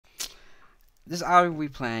This Obby we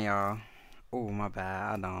playing, y'all. Oh, my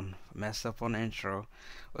bad. I done messed up on the intro.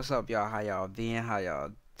 What's up, y'all? How y'all been? How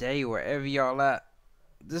y'all day? Wherever y'all at.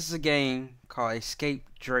 This is a game called Escape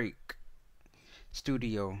Drake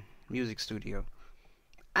Studio. Music Studio.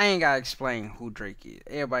 I ain't gotta explain who Drake is.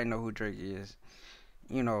 Everybody know who Drake is.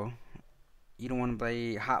 You know, you don't want to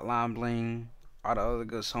play Hotline Bling, all the other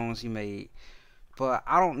good songs he made. But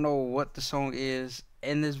I don't know what the song is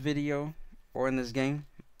in this video or in this game.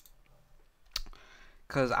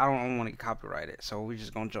 Cause I don't want to get copyrighted, so we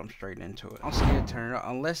just gonna jump straight into it. I'm scared to turn it up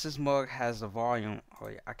unless this mug has the volume. Oh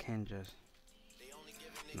yeah, I can just.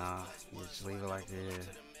 Nah, you just leave it like it is.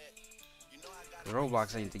 Cause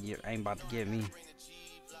Roblox ain't about to get me.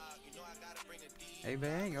 Hey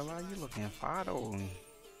man, ain't gonna lie, you looking fire though.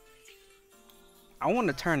 I want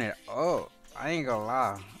to turn it up. I ain't gonna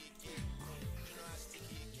lie.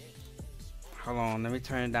 Hold on, let me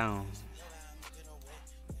turn it down.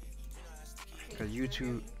 Cause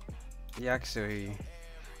YouTube, yeah, I can still hear you.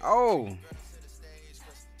 Oh,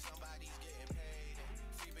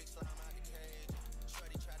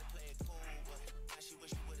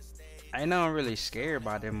 I know I'm really scared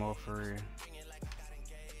by them all for real.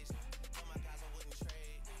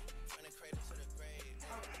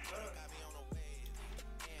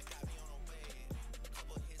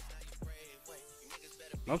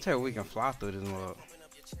 Don't tell me we can fly through this mug.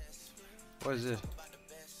 What is this?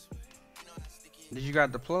 Did you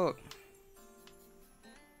got the plug?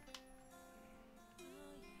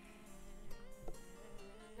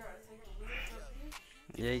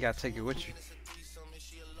 Yeah, you gotta take it with you.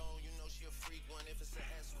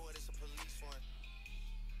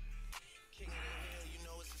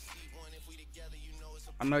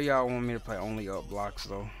 I know y'all want me to play only up blocks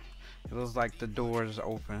though. It looks like the doors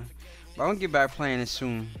open. But I'm gonna get back playing it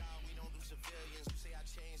soon.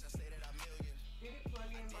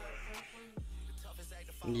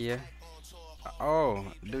 Yeah. Oh,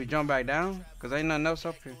 do we jump back down? Cause ain't nothing else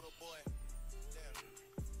up here.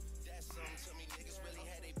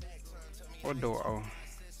 What door? Oh.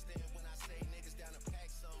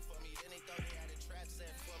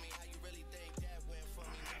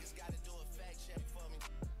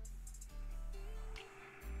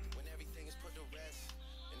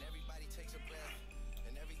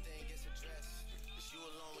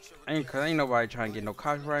 Ain't nobody trying to get no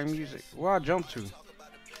copyright music. Where I jump to?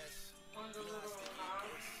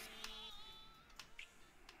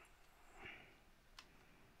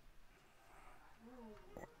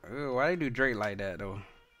 Ew, why they do Drake like that though?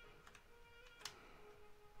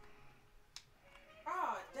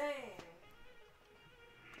 Oh, dang.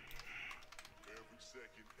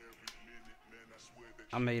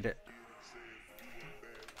 I made it.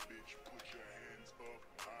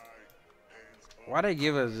 Why they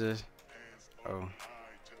give us this? Oh.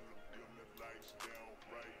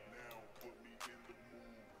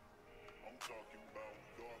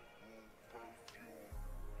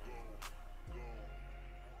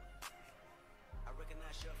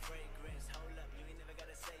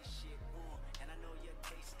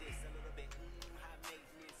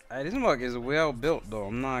 Hey, this mug is well built though,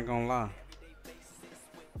 I'm not gonna lie.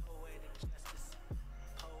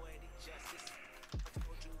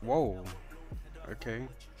 Whoa. Okay.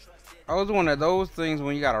 I was one of those things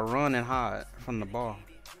when you gotta run and hide from the ball.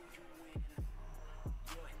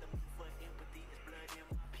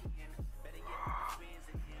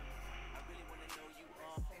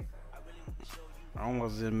 I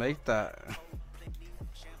almost didn't make that.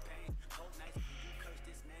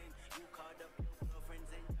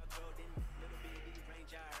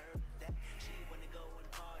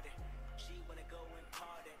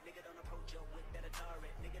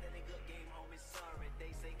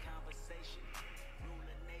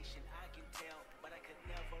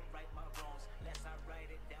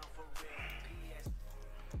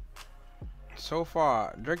 So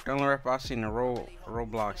far, Drake the only rapper I've seen in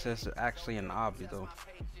Roblox is actually an Obby though.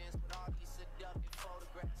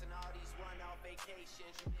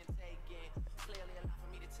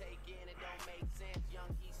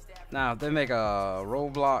 Now if they make a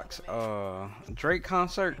Roblox Drake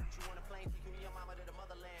concert,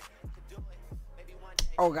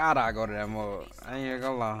 oh god, I go to that mode. I ain't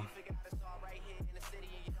gonna lie.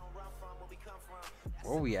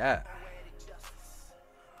 Where we at?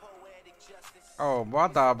 Oh, but I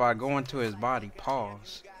thought about going to his body.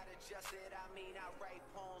 Pause.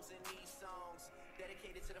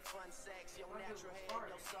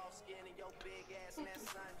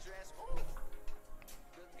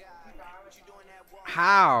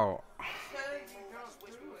 How?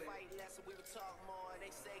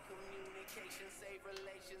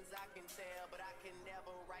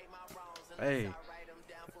 Hey,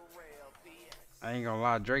 I ain't gonna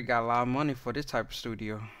lie, Drake got a lot of money for this type of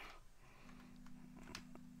studio.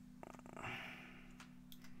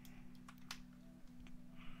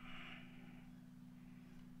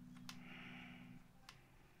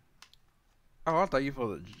 Oh, I thought you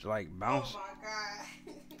supposed to like bounce. Oh my god.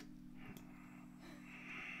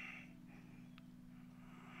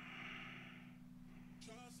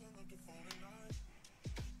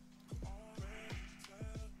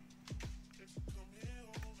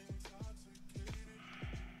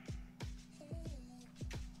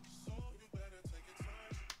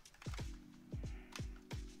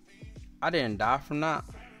 I didn't die from that.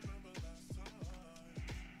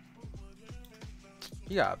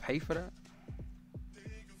 You gotta pay for that.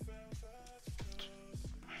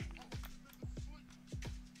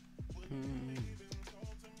 Hmm.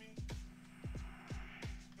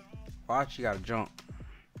 Watch, you gotta jump.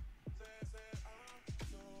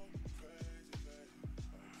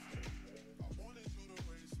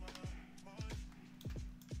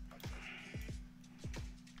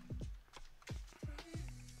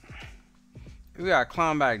 We gotta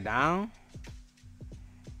climb back down.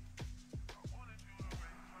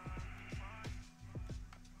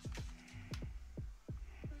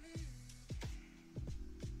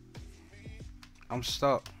 I'm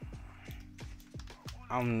stuck.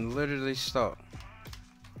 I'm literally stuck.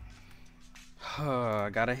 I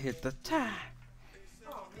gotta hit the time.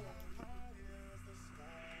 Oh man.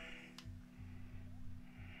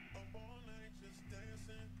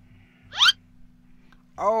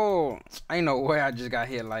 Oh, ain't no way I just got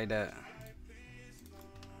hit like that.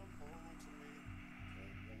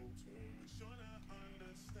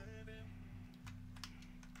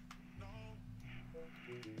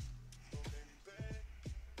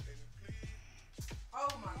 Oh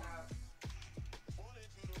my god.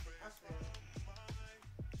 I failed.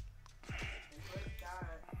 Drake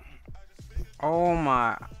died. Oh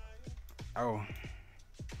my. Oh,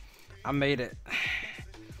 I made it.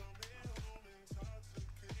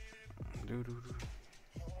 Doo doo doo.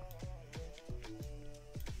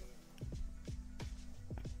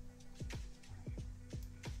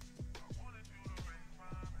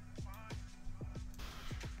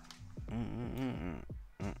 Mm-mm-mm-mm.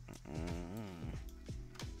 Mm-mm-mm.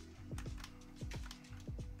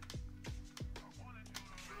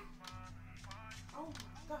 Oh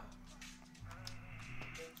my god.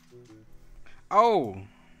 Oh,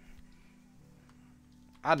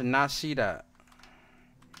 I did not see that.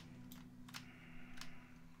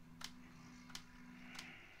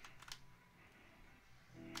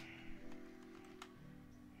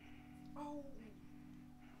 Oh.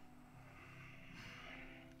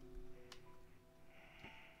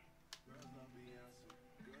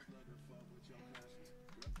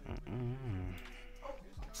 Mm-mm. Oh.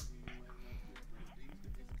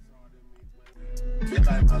 Feel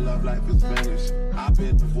like my love life is finished. I've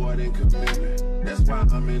been avoiding commitment. That's why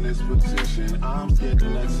I'm in this position. I'm scared to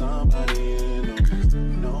let somebody in on this.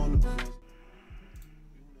 No.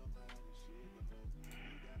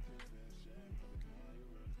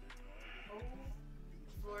 Oh.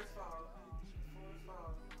 Floor fall. Floor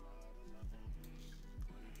fall.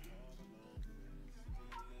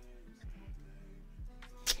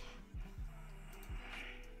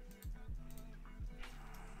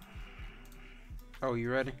 Oh,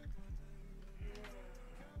 you ready? Yeah.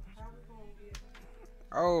 How we gonna get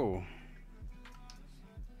Oh,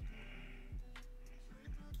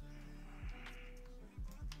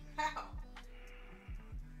 how?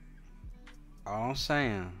 all I'm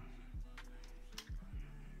saying.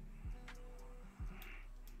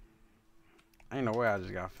 Ain't no way I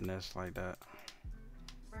just got finessed like that.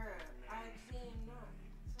 Bruh, I cannot.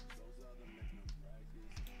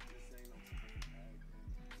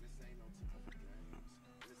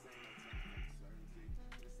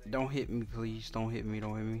 Don't hit me, please. Don't hit me.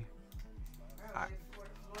 Don't hit me. I I, wait for the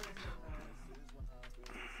floor to come down.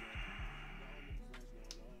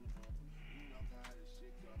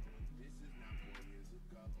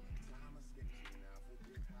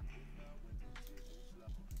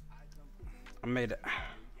 I made it.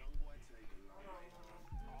 Hold on, hold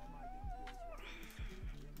on.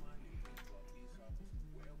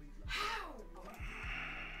 How?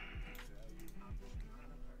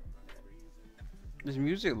 This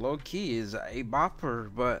music low key is a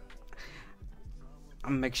bopper, but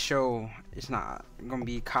I'm make sure it's not gonna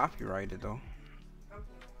be copyrighted though. Okay.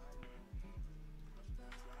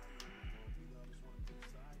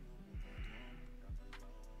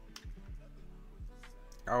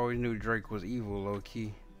 I always knew Drake was evil low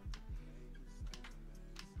key.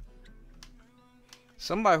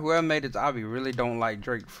 Somebody whoever made it to Obby really don't like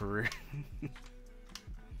Drake for real.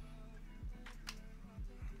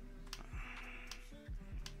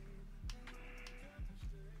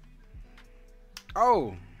 Oh,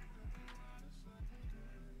 Okay,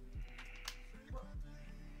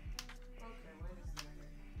 wait a second.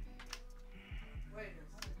 Wait a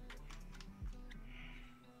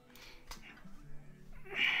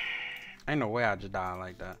second. ain't no way I just died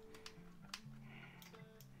like that.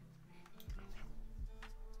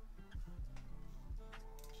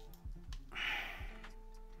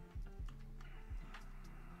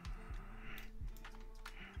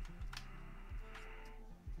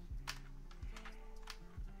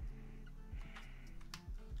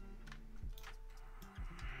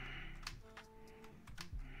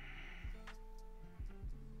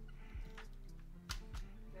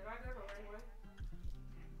 Did I go the right way?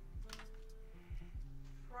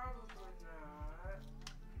 Probably not.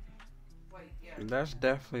 Wait, yeah. That's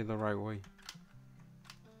definitely the right way.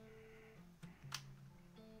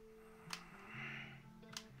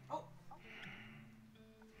 Oh!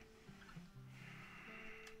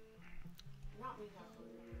 Not me having to do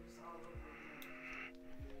this all over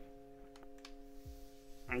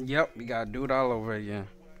again. Yep, you gotta do it all over again.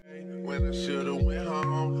 When I should've went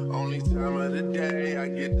home, only time of the day I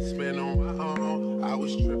get to spend on my own. I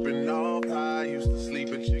was tripping off high, used to sleep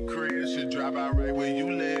at your crib. Should drive out right where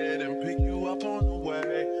you live and pick you up on the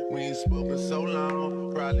way. We ain't spoken so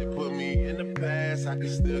long, probably put me in the past. I can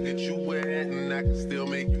still get you wet and I can still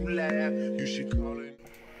make you laugh. You should call it.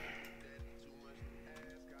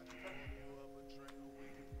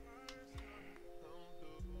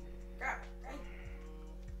 God dang.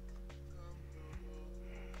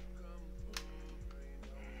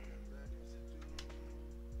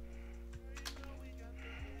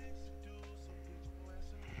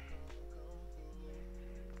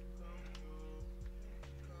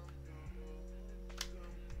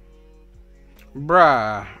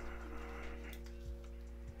 Bruh.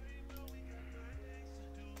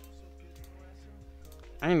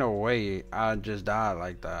 Ain't no way I just died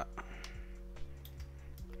like that. I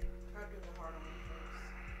do the heart on my face.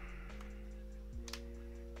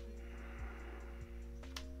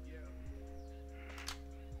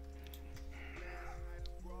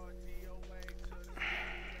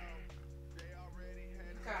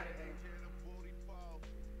 You got it, baby.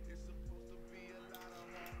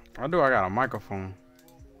 I got a microphone.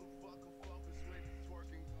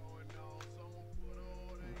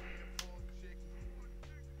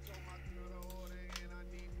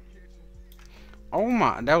 Oh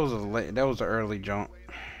my, that was an early jump.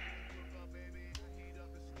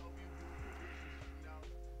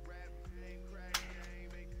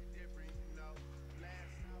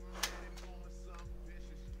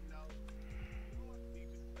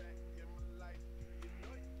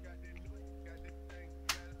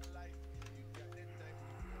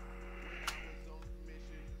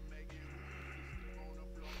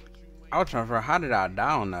 I was trying to figure out how did I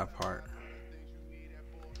die on that part.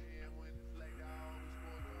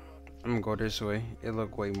 I'm gonna go this way. It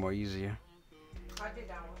looked way more easier. I did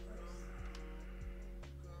that one first.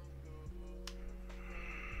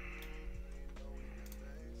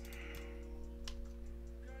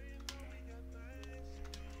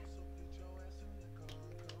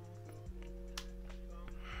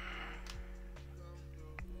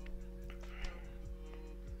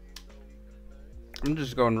 I'm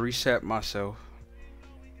just gonna reset myself.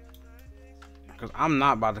 Because I'm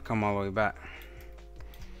not about to come all the way back.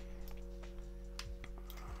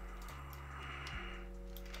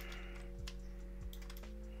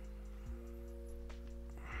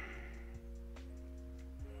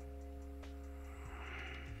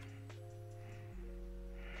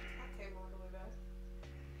 I came all the way back.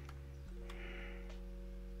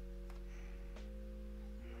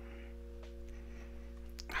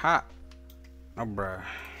 Hot. Oh, bruh.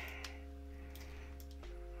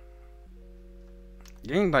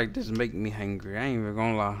 Games like this make me hungry. I ain't even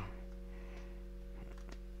gonna lie.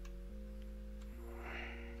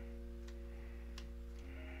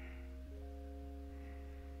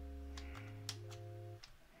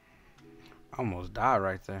 I almost died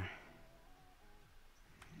right there.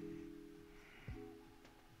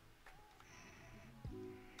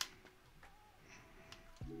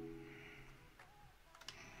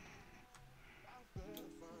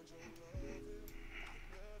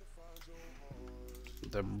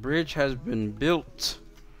 The bridge has been built.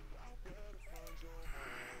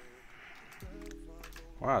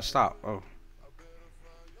 Wow, stop. Oh.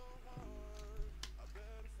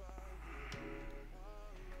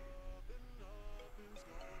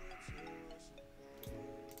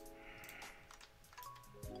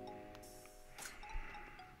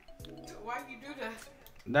 Why you do that?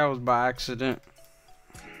 That was by accident.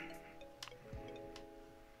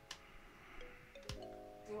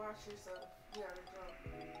 Watch yourself. You gotta jump.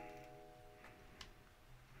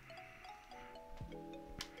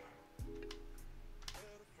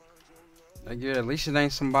 Like, yeah, at least it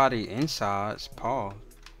ain't somebody inside. It's Paul.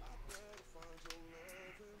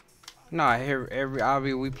 No, I hear every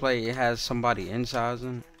obby we play, it has somebody inside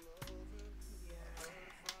in it. Yeah.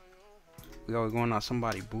 We always going on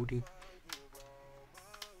somebody booty.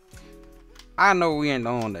 I know we ain't the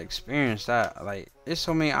only one to experience that. Like, it's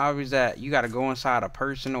so many obbies that you gotta go inside a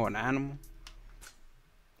person or an animal.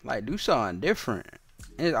 Like, do something different.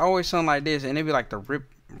 And it's always something like this, and it be like the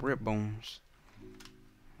rip bones.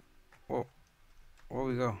 Well, where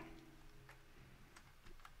we go?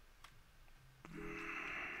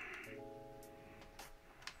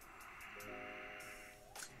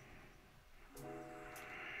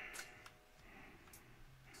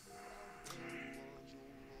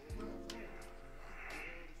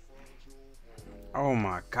 Oh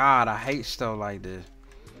my god, I hate stuff like this.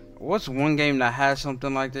 What's one game that has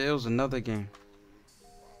something like that? It was another game.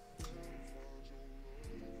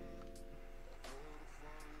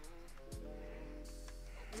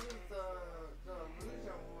 It was the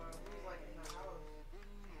illusion one. We was like in the house.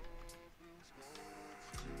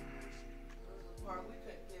 It was the part we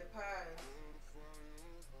couldn't get past.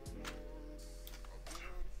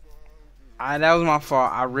 That was my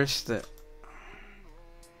fault. I risked it.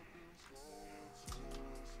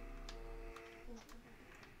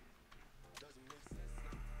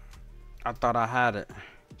 I thought I had it.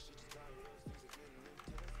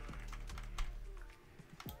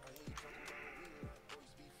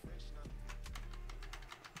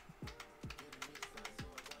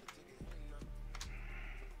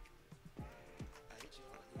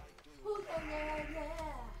 Ooh, yeah.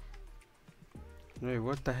 Hey,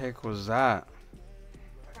 what the heck was that?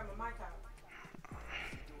 I got my mic out.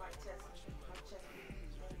 Mic testing. Mic checking.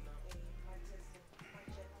 Mic testing. Mic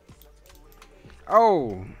checking.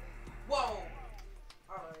 Oh, Whoa!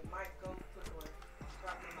 Alright, mic go. Put it away.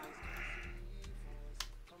 Drop the mic.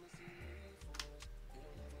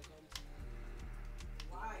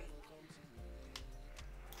 Why?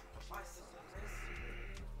 Why so aggressive?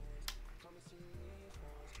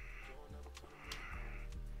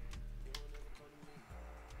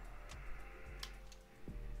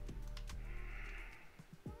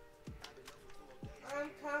 I'm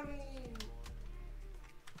coming.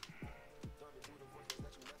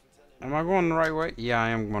 am I going the right way? Yeah, I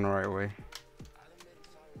am going the right way.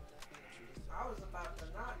 I was about to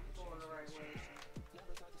not go the right way.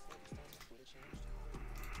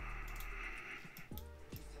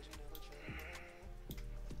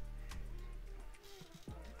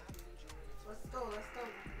 Let's go, let's go.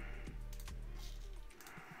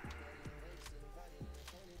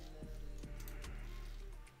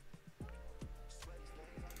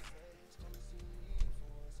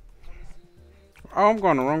 Oh, I'm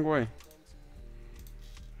going the wrong way.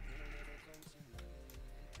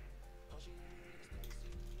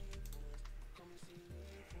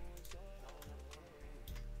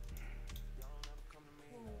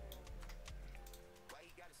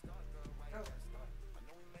 Oh,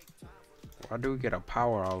 Why do we get a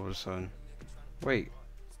power all of a sudden? Wait.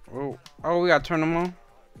 Oh, we gotta turn them on?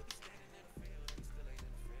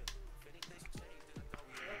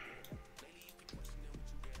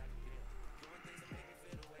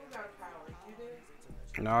 who got power? You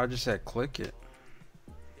did? No, I just said click it.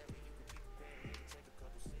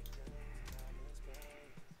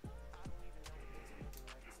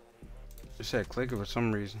 It said click it for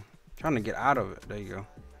some reason. Trying to get out of it. There you go.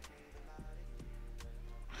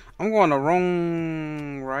 I'm going the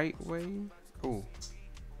wrong right way. Ooh.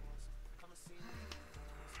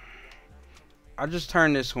 I just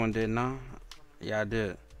turned this one, didn't I? Yeah, I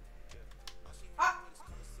did. Ah!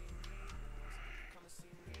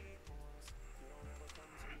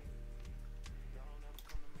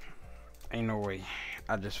 Ain't no way.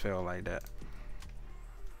 I just fell like that.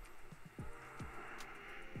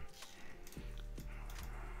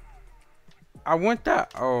 I went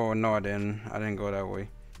that. Oh, no, I didn't. I didn't go that way.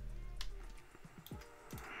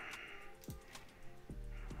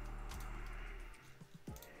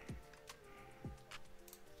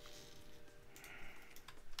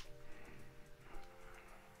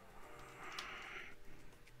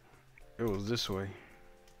 It was this way.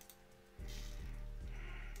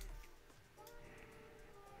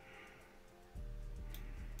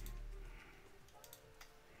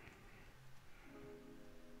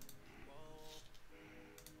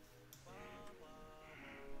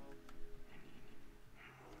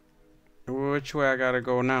 Which way I gotta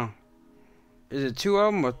go now? Is it 2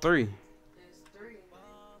 of them or 3? It's 3.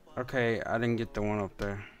 Okay, I didn't get the one up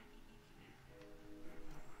there.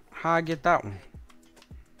 How I get that one?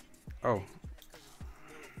 Oh.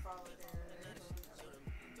 Follow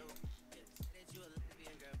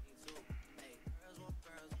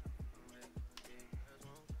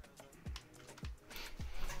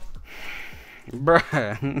there.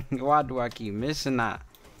 Bruh, why do I keep missing that?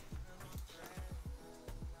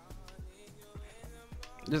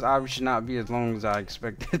 This obviously should not be as long as I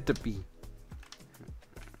expect it to be.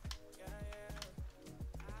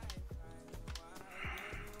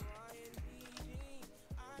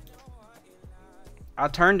 I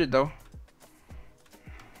turned it though. Now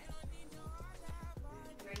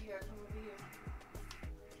you gotta come over here.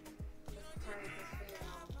 Just turn this fan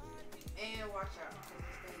on. And watch out, because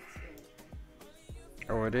this thing's spinning.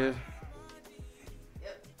 Oh, it is?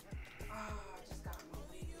 Yep. Ah, I just got my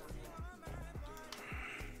wig on that.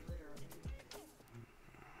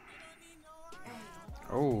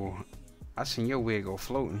 Literally. Oh, I seen your wig go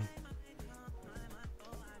floating.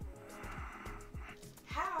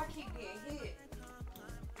 How I keep getting hit?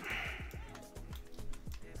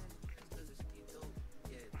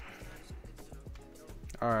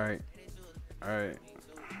 Alright. Alright.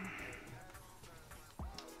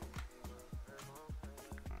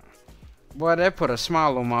 Boy, that put a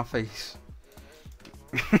smile on my face.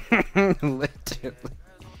 Literally.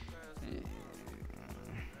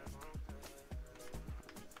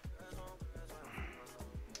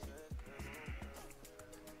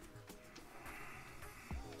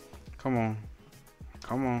 Come on.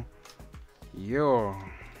 Come on. Yo.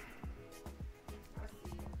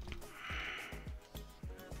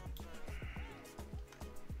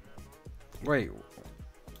 Wait.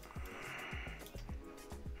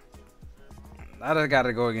 I just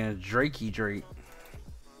gotta go against Drakey Drake.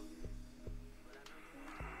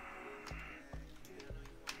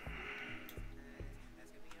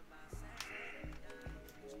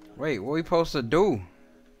 Wait, what we supposed to do?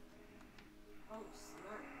 Oh,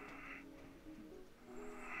 snap.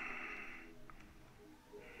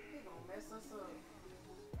 He gonna mess us up.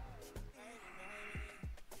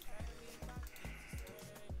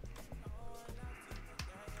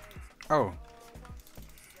 Oh.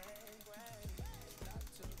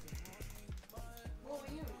 What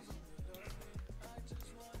we use?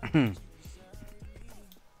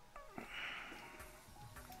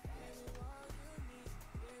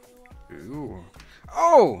 Ooh.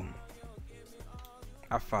 Oh!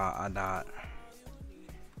 I fought. I died.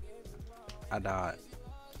 I died.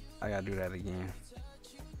 I gotta do that again.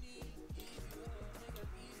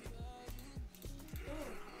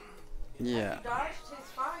 Yeah. You dodged his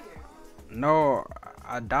fire. No,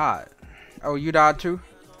 I died. Oh, you died too?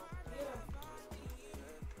 Yeah.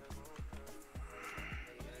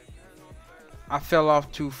 I fell off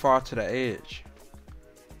too far to the edge.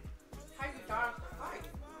 How you dodge the fight?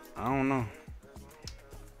 I don't know.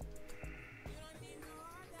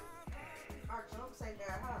 Our jumps ain't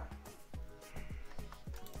that high.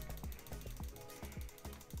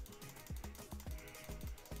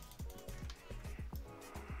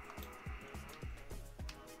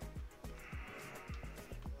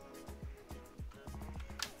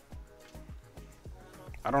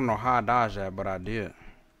 I don't know how I dodged that, but I did.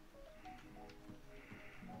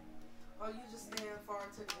 Oh, you just stand far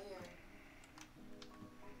to the end.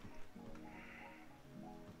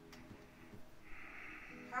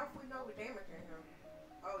 How if we know we're damaging him?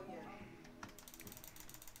 Oh,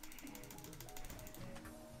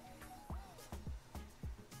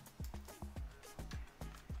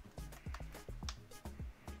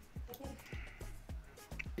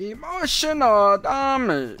 yeah. Emotional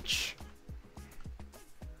damage.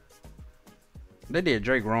 They did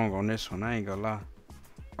Drake wrong on this one. I ain't gonna lie.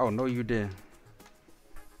 Oh, no, you didn't.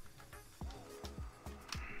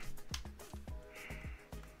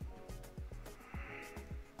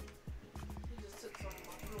 He just took some of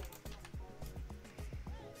my food.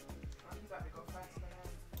 Oh, you got to go faster than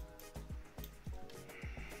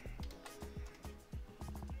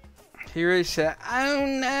that. He really said, oh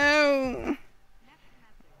no.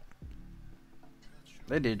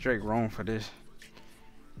 They did Drake wrong for this.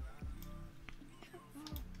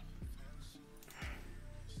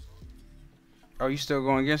 Oh, you still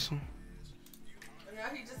going against him? No,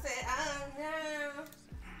 he just said, oh no.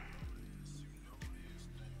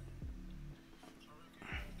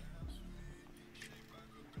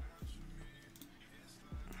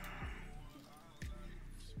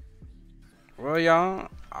 Well, y'all,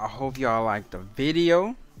 I hope y'all liked the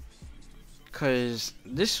video. Cause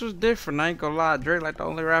this was different. I ain't gonna lie. Drake like the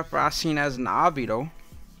only rapper I seen as an Obby though.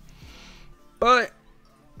 But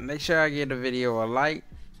Make sure I give the video a like,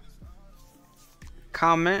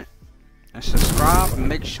 comment, and subscribe. And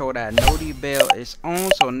make sure that noti bell is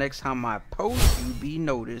on so next time I post you be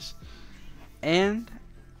noticed. And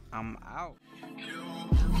I'm out.